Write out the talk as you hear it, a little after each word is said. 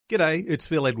G'day, it's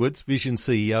Phil Edwards, Vision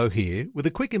CEO here, with a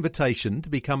quick invitation to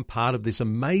become part of this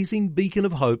amazing beacon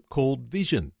of hope called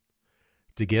Vision.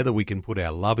 Together we can put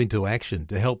our love into action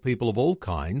to help people of all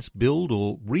kinds build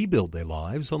or rebuild their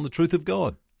lives on the truth of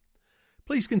God.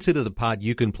 Please consider the part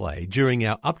you can play during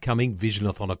our upcoming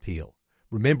Visionathon appeal,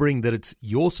 remembering that it's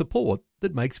your support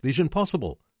that makes Vision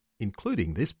possible,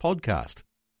 including this podcast.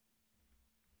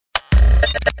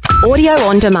 Audio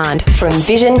on demand from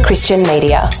Vision Christian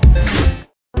Media.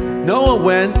 Noah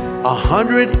went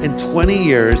 120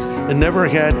 years and never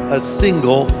had a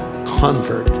single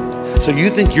convert. So you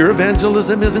think your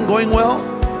evangelism isn't going well?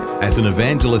 As an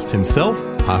evangelist himself,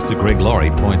 Pastor Greg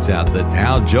Laurie points out that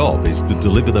our job is to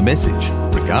deliver the message,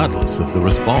 regardless of the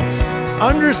response.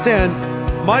 Understand,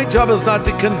 my job is not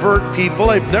to convert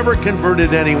people. I've never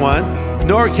converted anyone,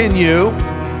 nor can you.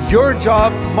 Your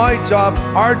job, my job,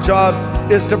 our job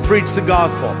is to preach the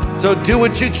gospel. So do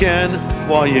what you can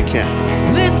while you can.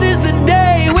 This is the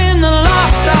day when the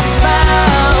lost are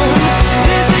found.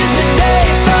 This is the day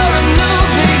for a new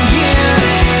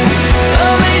beginning.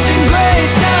 Amazing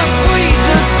grace, how sweet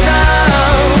the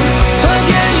sound.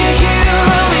 Again you hear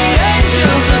all the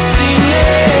angels are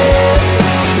singing.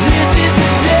 This is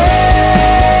the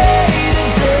day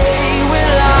when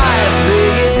life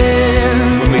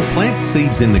begins. When we plant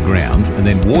seeds in the ground and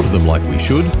then water them like we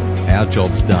should, our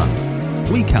job's done.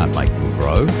 We can't make them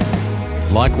grow.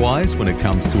 Likewise, when it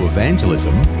comes to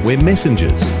evangelism, we're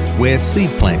messengers, we're seed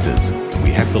planters, and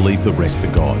we have to leave the rest to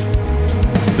God.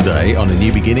 Today, on A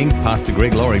New Beginning, Pastor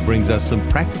Greg Laurie brings us some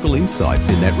practical insights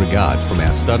in that regard from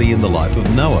our study in the life of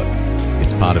Noah.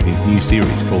 It's part of his new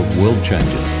series called World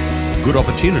Changers. Good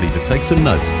opportunity to take some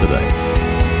notes today.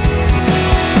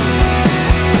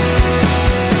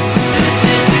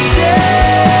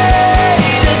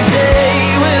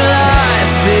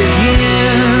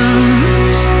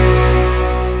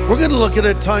 We're going to look at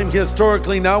a time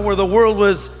historically now where the world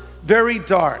was very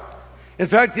dark. In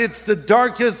fact, it's the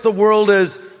darkest the world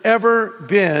has ever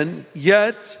been,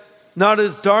 yet not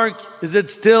as dark as it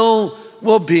still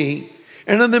will be.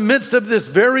 And in the midst of this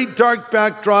very dark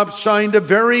backdrop shined a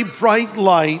very bright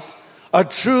light, a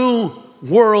true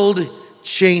world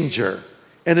changer.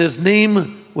 And his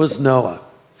name was Noah.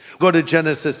 Go to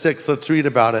Genesis 6, let's read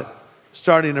about it,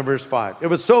 starting in verse 5. It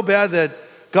was so bad that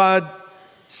God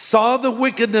saw the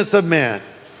wickedness of man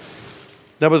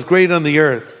that was great on the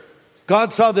earth.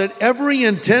 God saw that every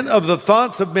intent of the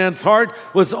thoughts of man's heart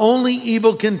was only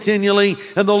evil continually,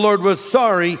 and the Lord was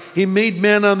sorry he made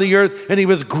man on the earth, and he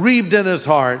was grieved in his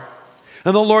heart.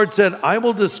 And the Lord said, I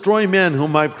will destroy man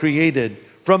whom I've created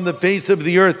from the face of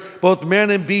the earth, both man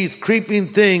and beast, creeping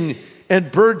thing, and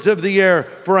birds of the air,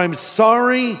 for I'm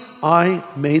sorry I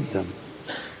made them.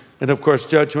 And of course,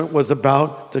 judgment was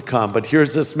about to come. But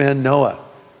here's this man, Noah,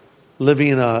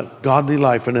 living a godly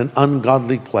life in an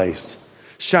ungodly place,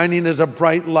 shining as a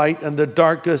bright light in the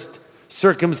darkest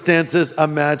circumstances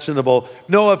imaginable.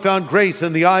 Noah found grace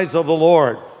in the eyes of the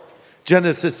Lord.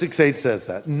 Genesis 6:8 says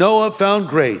that. Noah found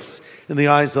grace in the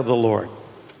eyes of the Lord.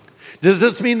 Does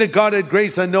this mean that God had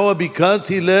grace on Noah because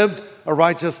he lived a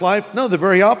righteous life? No, the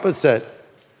very opposite.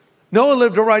 Noah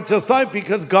lived a righteous life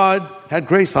because God had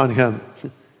grace on him.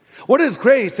 What is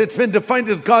grace? It's been defined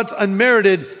as God's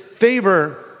unmerited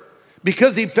favor.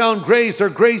 Because he found grace, or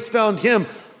grace found him,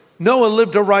 Noah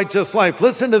lived a righteous life.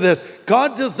 Listen to this.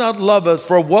 God does not love us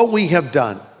for what we have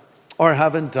done or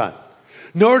haven't done.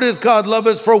 Nor does God love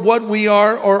us for what we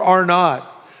are or are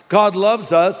not. God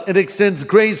loves us and extends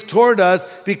grace toward us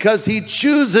because he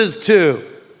chooses to.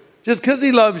 Just because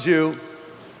he loves you.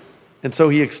 And so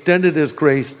he extended his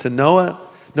grace to Noah.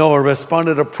 Noah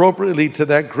responded appropriately to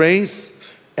that grace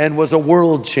and was a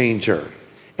world changer.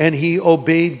 And he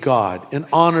obeyed God and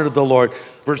honored the Lord.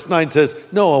 Verse 9 says,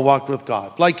 Noah walked with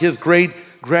God. Like his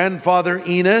great-grandfather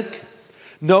Enoch,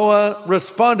 Noah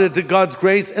responded to God's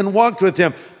grace and walked with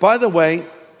him. By the way,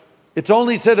 it's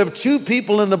only said of two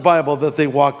people in the Bible that they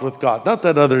walked with God. Not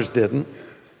that others didn't.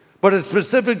 But it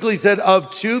specifically said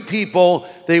of two people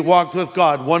they walked with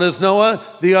God. One is Noah,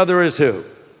 the other is who?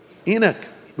 Enoch.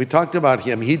 We talked about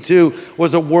him. He too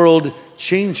was a world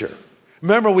changer.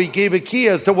 Remember, we gave a key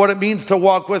as to what it means to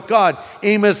walk with God.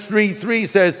 Amos 3:3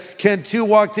 says, can two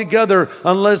walk together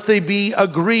unless they be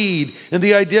agreed? And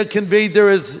the idea conveyed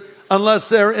there is, unless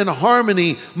they're in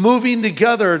harmony, moving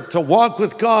together to walk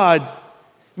with God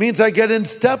means I get in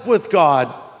step with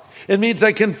God. It means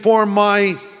I can form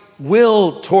my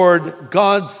will toward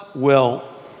God's will.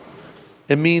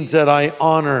 It means that I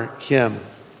honor him.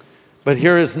 But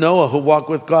here is Noah who walked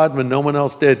with God when no one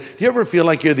else did. Do you ever feel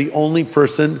like you're the only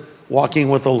person walking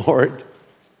with the Lord?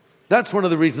 That's one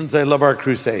of the reasons I love our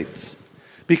crusades.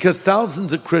 because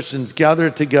thousands of Christians gather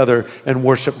together and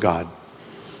worship God.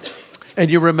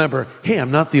 And you remember, hey, I'm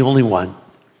not the only one.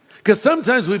 Because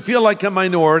sometimes we feel like a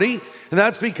minority, and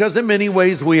that's because in many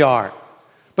ways we are.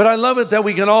 But I love it that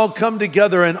we can all come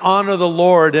together and honor the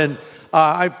Lord. And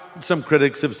some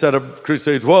critics have said of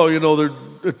crusades, well, they're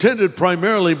attended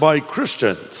primarily by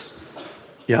Christians.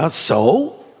 Yeah,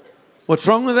 so? What's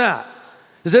wrong with that?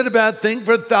 Is it a bad thing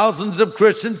for thousands of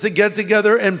Christians to get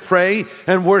together and pray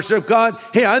and worship God?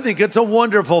 Hey, I think it's a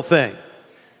wonderful thing.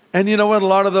 And you know what? A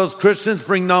lot of those Christians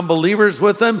bring non-believers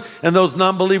with them, and those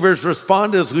non-believers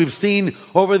respond, as we've seen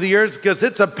over the years, because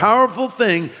it's a powerful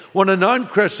thing when a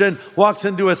non-Christian walks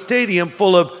into a stadium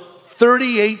full of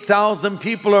 38,000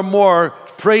 people or more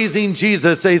praising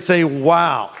Jesus. They say,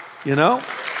 wow,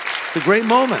 it's a great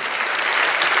moment.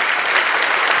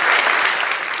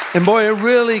 And boy, it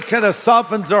really kind of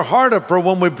softens our heart up for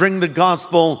when we bring the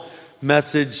gospel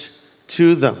message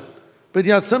to them. But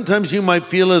yeah, sometimes you might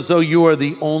feel as though you are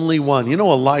the only one.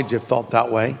 Elijah felt that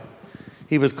way.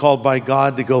 He was called by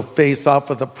God to go face off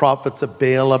with the prophets of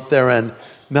Baal up there in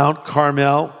Mount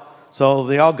Carmel. So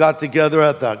they all got together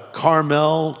at the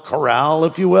Carmel Corral,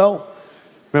 if you will.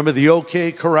 Remember the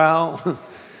OK Corral?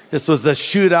 This was the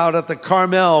shootout at the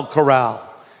Carmel Corral.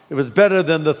 It was better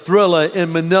than the Thrilla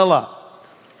in Manila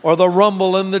or the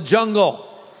Rumble in the jungle.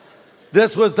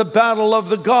 This was the battle of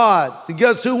the gods. And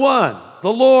guess who won?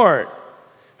 The Lord,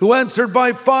 who answered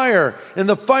by fire. And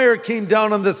the fire came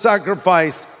down on the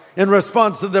sacrifice in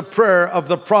response to the prayer of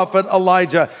the prophet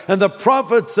Elijah. And the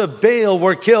prophets of Baal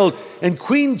were killed. And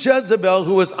Queen Jezebel,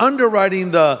 who was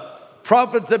underwriting the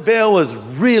prophets of Baal, was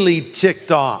really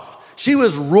ticked off. She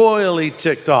was royally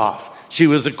ticked off. She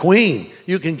was a queen.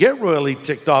 You can get royally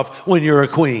ticked off when you're a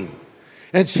queen.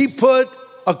 And she put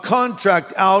a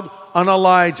contract out on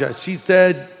Elijah. She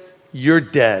said, you're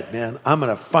dead, man. I'm going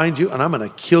to find you and I'm going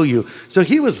to kill you. So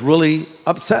he was really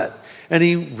upset and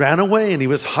he ran away and he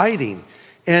was hiding.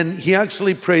 And he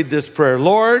actually prayed this prayer,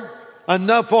 Lord,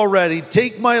 enough already.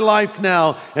 Take my life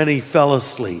now. And he fell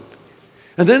asleep.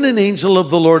 And then an angel of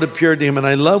the Lord appeared to him. And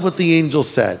I love what the angel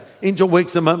said. Angel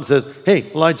wakes him up and says, hey,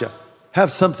 Elijah,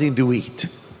 have something to eat.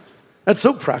 That's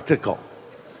so practical.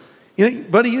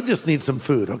 Buddy, you just need some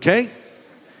food, okay?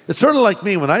 It's sort of like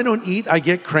me. When I don't eat, I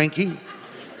get cranky.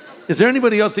 Is there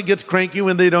anybody else that gets cranky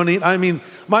when they don't eat? I mean,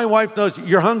 my wife knows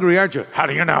you're hungry, aren't you? How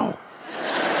do you know?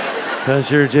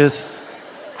 Because you're just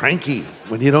cranky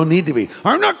when you don't need to be.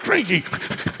 I'm not cranky.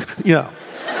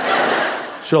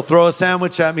 She'll throw a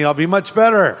sandwich at me. I'll be much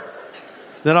better.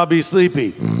 Then I'll be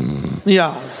sleepy.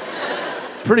 Yeah.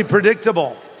 Pretty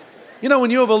predictable.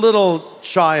 When you have a little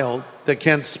child that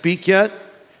can't speak yet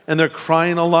and they're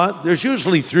crying a lot, there's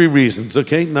usually 3 reasons,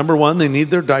 okay? Number 1, they need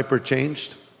their diaper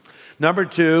changed. Number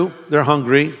 2, they're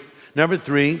hungry. Number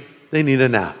 3, they need a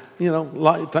nap.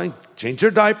 Change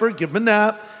their diaper, give them a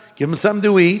nap, give them something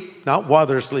to eat, not while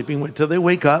they're sleeping, wait till they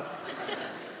wake up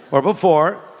or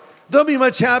before. They'll be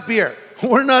much happier.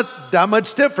 We're not that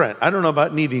much different. I don't know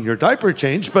about needing your diaper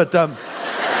changed, but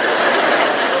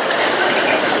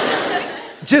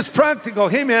just practical.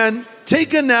 Hey man,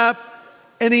 take a nap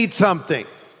and eat something.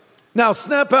 Now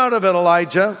snap out of it,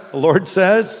 Elijah, the Lord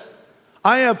says.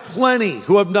 I have plenty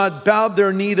who have not bowed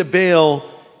their knee to Baal.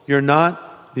 You're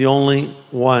not the only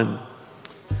one.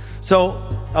 So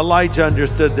Elijah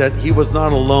understood that he was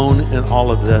not alone in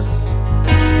all of this.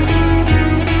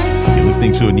 You're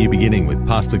listening to A New Beginning with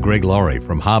Pastor Greg Laurie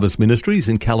from Harvest Ministries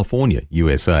in California,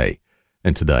 USA.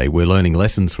 And today we're learning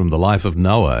lessons from the life of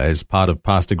Noah as part of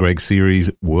Pastor Greg's series,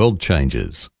 World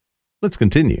Changers. Let's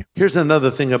continue. Here's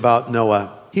another thing about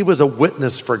Noah. He was a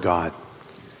witness for God.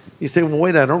 You say, well,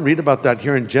 wait, I don't read about that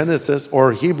here in Genesis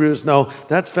or Hebrews. No,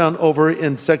 that's found over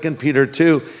in 2 Peter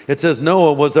 2. It says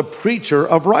Noah was a preacher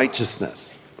of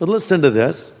righteousness. But listen to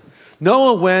this.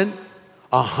 Noah went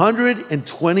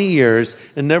 120 years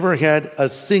and never had a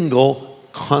single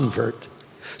convert.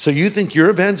 So you think your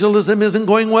evangelism isn't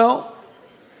going well?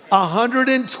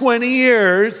 120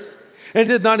 years and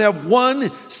did not have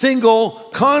one single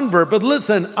convert. But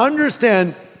listen,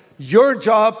 understand, your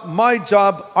job, my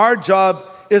job, our job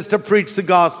is to preach the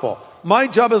gospel. My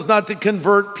job is not to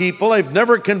convert people. I've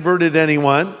never converted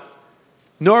anyone,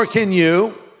 nor can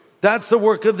you. That's the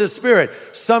work of the Spirit.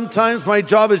 Sometimes my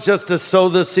job is just to sow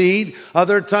the seed.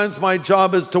 Other times my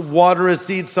job is to water a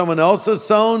seed someone else has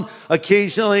sown.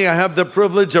 Occasionally I have the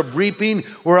privilege of reaping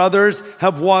where others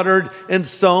have watered and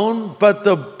sown. But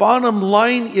the bottom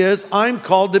line is I'm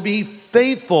called to be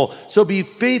faithful. So be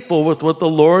faithful with what the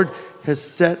Lord has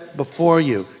set before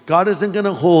you. God isn't going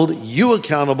to hold you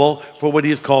accountable for what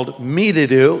he's called me to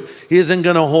do. He isn't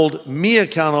going to hold me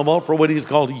accountable for what he's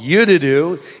called you to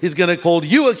do. He's going to hold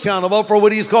you accountable for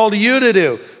what he's called you to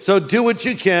do. So do what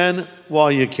you can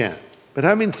while you can. But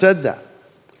having said that,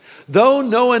 though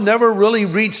Noah never really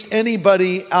reached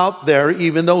anybody out there,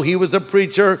 even though he was a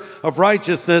preacher of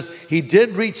righteousness, he did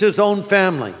reach his own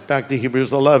family. Back to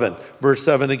Hebrews 11, verse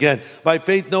 7 again. By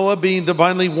faith, Noah, being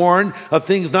divinely warned of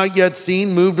things not yet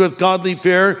seen, moved with godly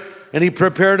fear, and he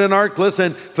prepared an ark,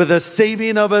 listen, for the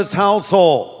saving of his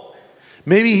household.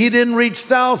 Maybe he didn't reach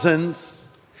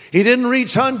thousands, he didn't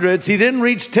reach hundreds, he didn't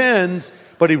reach tens,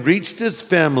 but he reached his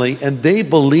family, and they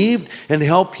believed and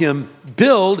helped him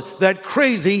build that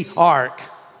crazy ark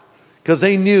because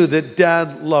they knew that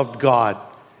Dad loved God.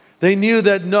 They knew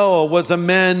that Noah was a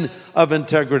man of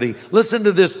integrity. Listen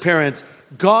to this, parents.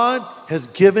 God has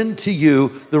given to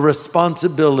you the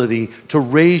responsibility to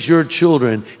raise your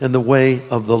children in the way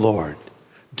of the Lord.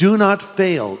 Do not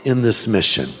fail in this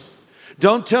mission.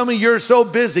 Don't tell me you're so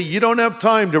busy you don't have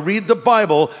time to read the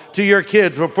Bible to your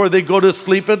kids before they go to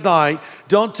sleep at night.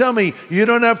 Don't tell me you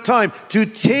don't have time to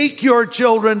take your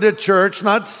children to church,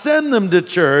 not send them to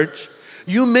church.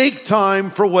 You make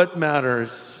time for what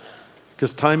matters,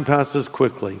 because time passes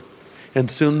quickly and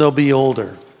soon they'll be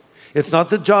older. It's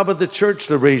not the job of the church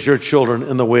to raise your children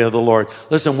in the way of the Lord.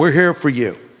 Listen, we're here for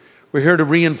you. We're here to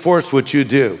reinforce what you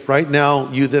do. Right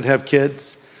now, you that have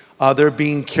kids, they're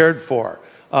being cared for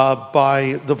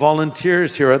by the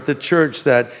volunteers here at the church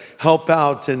that help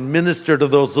out and minister to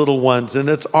those little ones. And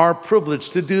it's our privilege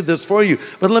to do this for you.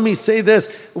 But let me say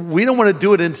this, we don't want to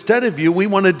do it instead of you. We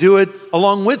want to do it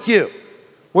along with you.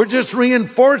 We're just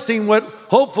reinforcing what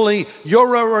hopefully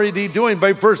you're already doing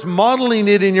by first modeling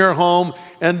it in your home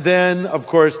and then, of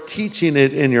course, teaching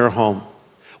it in your home.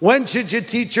 When should you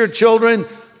teach your children?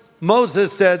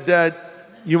 Moses said that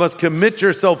you must commit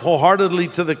yourself wholeheartedly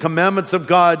to the commandments of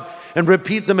God and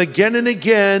repeat them again and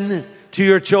again to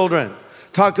your children.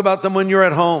 Talk about them when you're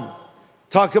at home.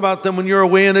 Talk about them when you're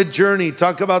away on a journey.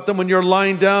 Talk about them when you're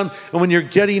lying down and when you're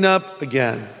getting up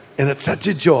again. And it's such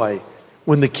a joy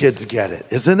when the kids get it,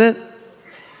 isn't it?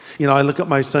 You know, I look at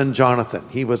my son, Jonathan.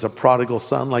 He was a prodigal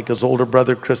son like his older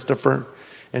brother, Christopher.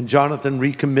 And Jonathan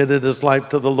recommitted his life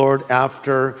to the Lord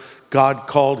after God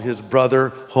called his brother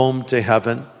home to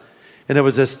heaven. And it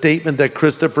was a statement that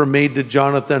Christopher made to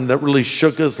Jonathan that really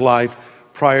shook his life.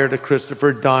 Prior to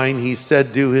Christopher dying, he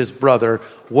said to his brother,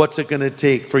 what's it going to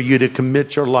take for you to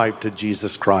commit your life to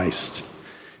Jesus Christ?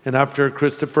 And after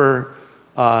Christopher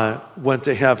went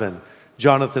to heaven,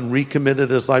 Jonathan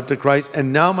recommitted his life to Christ.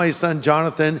 And now my son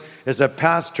Jonathan is a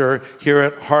pastor here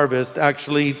at Harvest,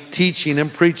 actually teaching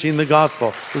and preaching the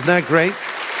gospel. Isn't that great?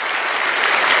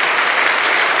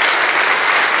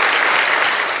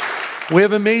 We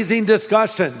have amazing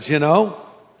discussions, you know,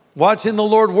 watching the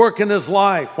Lord work in his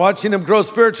life, watching him grow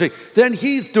spiritually. Then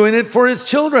he's doing it for his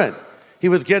children. He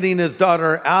was getting his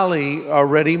daughter, Allie,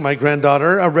 ready, my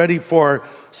granddaughter, ready for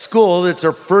school. It's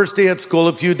her first day at school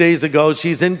a few days ago.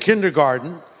 She's in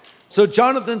kindergarten. So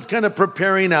Jonathan's kind of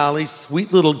preparing Allie,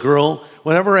 sweet little girl.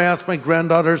 Whenever I ask my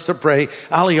granddaughters to pray,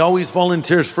 Allie always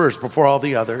volunteers first before all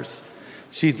the others.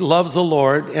 She loves the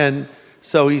Lord, and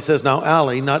so he says, now,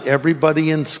 Allie, not everybody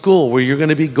in school where you're going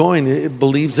to be going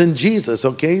believes in Jesus,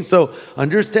 okay? So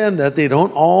understand that they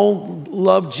don't all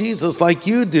love Jesus like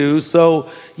you do. So,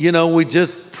 you know, we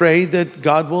just pray that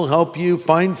God will help you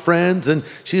find friends. And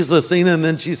she's listening. And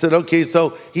then she said, okay,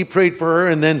 so he prayed for her.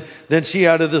 And then she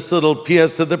added this little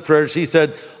PS to the prayer. She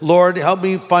said, Lord, help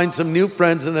me find some new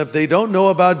friends. And if they don't know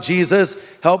about Jesus,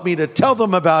 help me to tell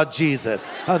them about Jesus.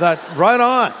 I thought, right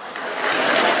on.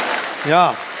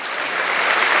 Yeah.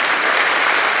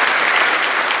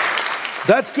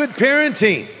 That's good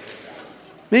parenting.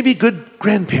 Maybe good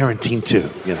grandparenting too,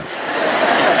 you know.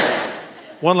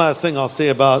 One last thing I'll say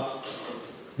about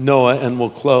Noah and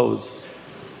we'll close.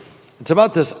 It's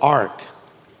about this ark.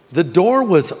 The door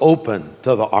was open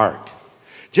to the ark.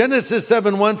 Genesis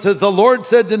 7:1 says, the Lord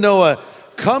said to Noah,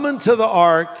 come into the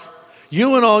ark,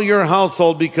 you and all your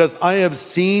household, because I have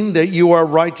seen that you are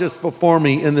righteous before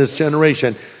me in this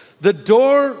generation. The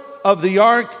door of the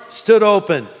ark stood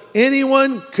open.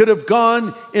 Anyone could have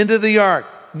gone into the ark.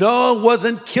 Noah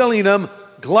wasn't killing them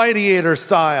gladiator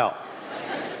style.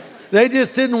 They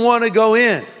just didn't want to go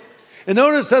in. And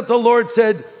notice that the Lord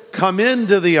said, come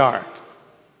into the ark.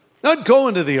 Not go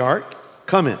into the ark,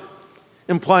 come in,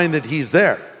 implying that he's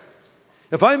there.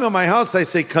 If I'm in my house, I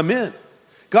say, come in.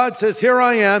 God says, here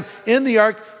I am in the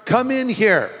ark, come in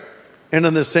here. And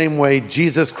in the same way,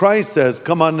 Jesus Christ says,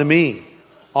 come unto me,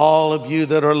 all of you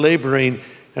that are laboring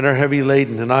and are heavy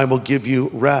laden, and I will give you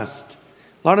rest.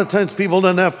 A lot of times people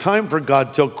don't have time for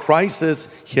God till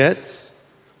crisis hits.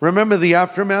 Remember the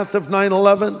aftermath of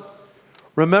 9/11?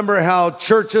 Remember how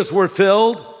churches were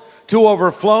filled to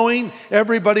overflowing?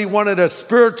 Everybody wanted a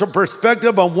spiritual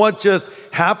perspective on what just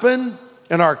happened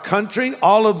in our country.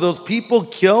 All of those people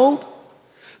killed.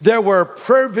 There were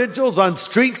prayer vigils on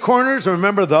street corners.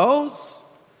 Remember those?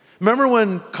 Remember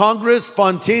when Congress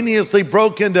spontaneously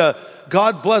broke into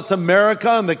God Bless America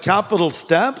on the Capitol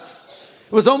steps?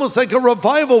 It was almost like a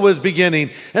revival was beginning.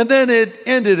 And then it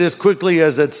ended as quickly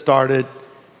as it started.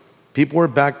 People were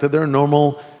back to their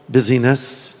normal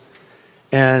busyness.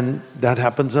 And that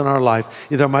happens in our life.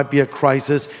 There might be a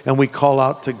crisis and we call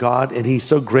out to God and He's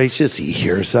so gracious, He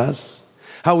hears us.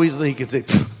 How easily He can say,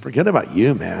 forget about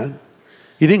you, man.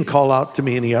 You didn't call out to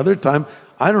me any other time.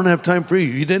 I don't have time for you.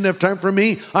 You didn't have time for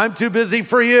me. I'm too busy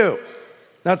for you.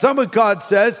 That's not what God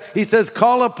says. He says,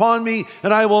 call upon me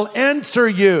and I will answer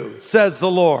you, says the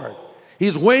Lord.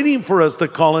 He's waiting for us to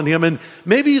call on Him. And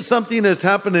maybe something has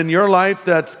happened in your life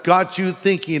that's got you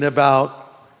thinking about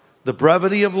the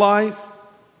brevity of life.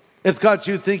 It's got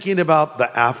you thinking about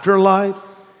the afterlife.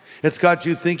 It's got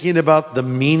you thinking about the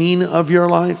meaning of your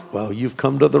life. Well, you've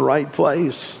come to the right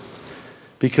place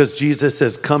because Jesus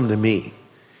says, come to me.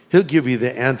 He'll give you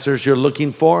the answers you're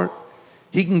looking for.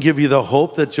 He can give you the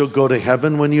hope that you'll go to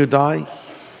heaven when you die.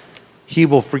 He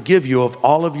will forgive you of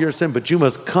all of your sin, but you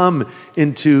must come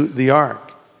into the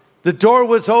ark. The door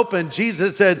was open.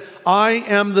 Jesus said, I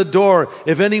am the door.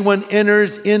 If anyone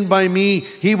enters in by me,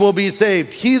 he will be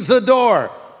saved. He's the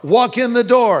door. Walk in the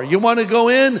door. You want to go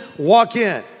in? Walk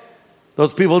in.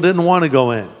 Those people didn't want to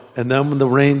go in. And then when the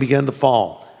rain began to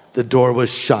fall, the door was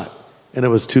shut and it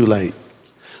was too late.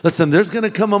 Listen, there's going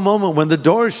to come a moment when the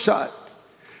door is shut.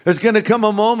 There's going to come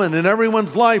a moment in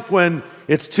everyone's life when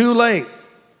it's too late.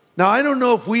 Now, I don't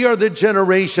know if we are the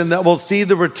generation that will see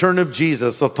the return of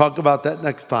Jesus. I'll talk about that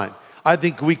next time. I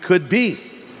think we could be.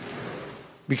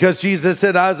 Because Jesus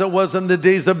said, as it was in the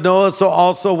days of Noah, so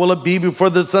also will it be before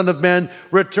the Son of Man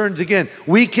returns again.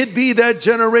 We could be that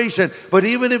generation. But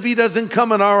even if He doesn't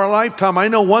come in our lifetime, I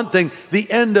know one thing, the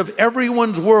end of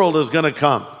everyone's world is going to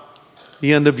come.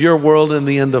 The end of your world and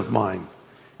the end of mine.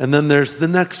 And then there's the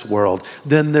next world.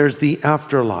 Then there's the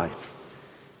afterlife.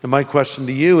 And my question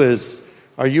to you is,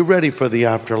 are you ready for the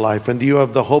afterlife? And do you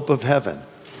have the hope of heaven?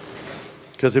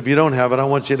 Because if you don't have it, I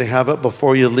want you to have it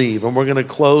before you leave. And we're going to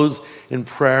close in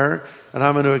prayer. And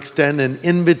I'm going to extend an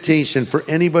invitation for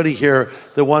anybody here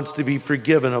that wants to be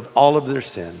forgiven of all of their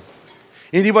sin.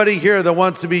 Anybody here that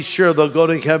wants to be sure they'll go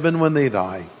to heaven when they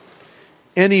die.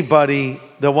 Anybody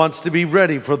that wants to be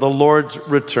ready for the Lord's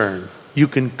return. You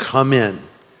can come in.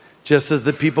 Just as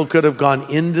the people could have gone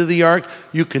into the ark,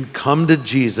 you can come to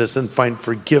Jesus and find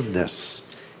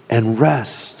forgiveness and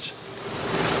rest.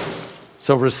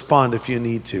 So respond if you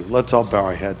need to. Let's all bow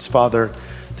our heads. Father,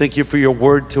 thank you for your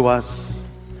word to us.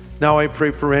 Now I pray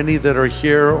for any that are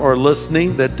here or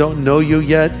listening that don't know you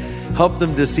yet. Help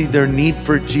them to see their need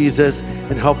for Jesus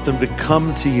and help them to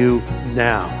come to you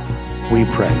now. We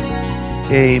pray.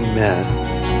 Amen.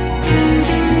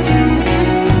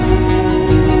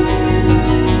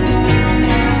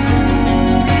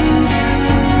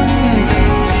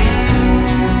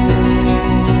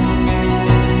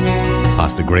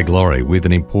 Pastor Greg Laurie with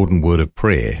an important word of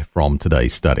prayer from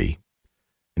today's study.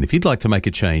 And if you'd like to make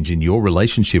a change in your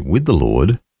relationship with the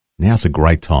Lord, now's a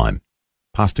great time.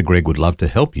 Pastor Greg would love to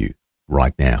help you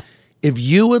right now. If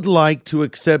you would like to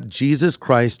accept Jesus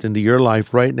Christ into your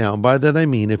life right now, and by that I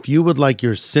mean if you would like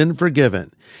your sin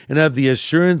forgiven and have the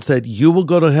assurance that you will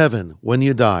go to heaven when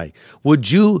you die,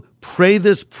 would you pray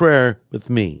this prayer with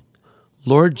me?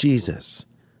 Lord Jesus,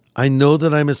 I know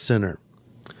that I'm a sinner,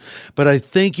 but I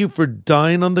thank you for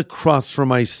dying on the cross for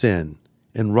my sin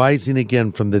and rising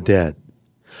again from the dead.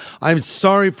 I'm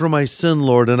sorry for my sin,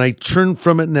 Lord, and I turn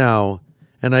from it now,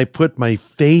 and I put my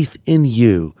faith in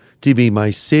you to be my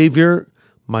Savior,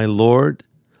 my Lord,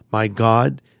 my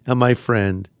God, and my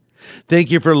friend.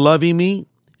 Thank you for loving me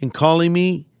and calling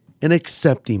me and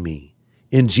accepting me.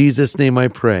 In Jesus' name I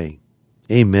pray.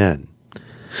 Amen.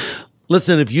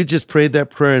 Listen, if you just prayed that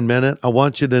prayer and meant it, I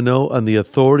want you to know on the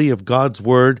authority of God's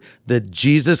word that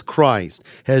Jesus Christ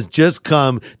has just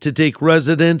come to take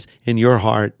residence in your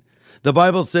heart. The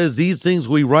Bible says, these things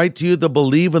we write to you that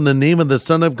believe in the name of the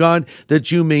Son of God,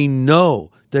 that you may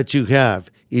know that you have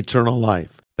eternal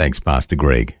life. Thanks, Pastor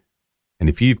Greg. And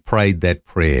if you've prayed that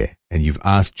prayer and you've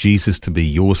asked Jesus to be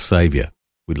your Savior,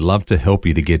 we'd love to help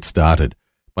you to get started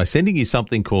by sending you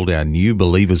something called our New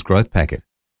Believers Growth Packet.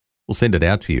 We'll send it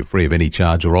out to you free of any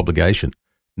charge or obligation,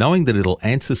 knowing that it'll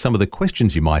answer some of the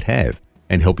questions you might have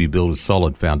and help you build a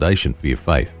solid foundation for your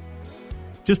faith.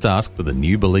 Just ask for the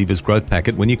New Believers Growth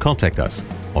Packet when you contact us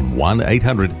on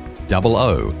 1800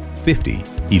 00 50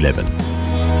 11.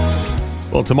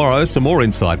 Well, tomorrow, some more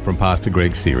insight from Pastor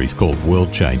Greg's series called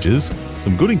World Changers.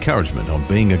 Some good encouragement on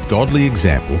being a godly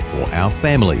example for our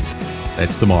families.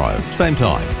 That's tomorrow, same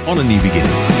time, on A New Beginning.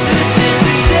 This is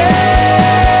the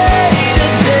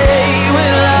day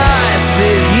when life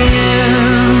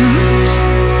begins.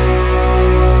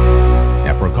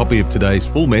 Now, for a copy of today's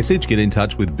full message, get in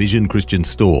touch with Vision Christian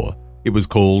Store. It was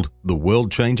called The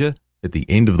World Changer at the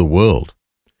End of the World.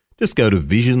 Just go to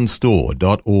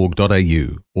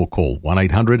visionstore.org.au or call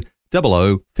 1800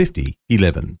 00 50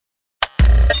 11.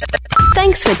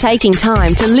 Thanks for taking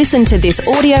time to listen to this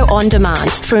audio on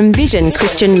demand from Vision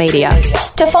Christian Media.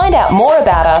 To find out more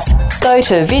about us, go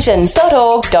to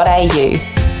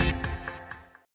vision.org.au.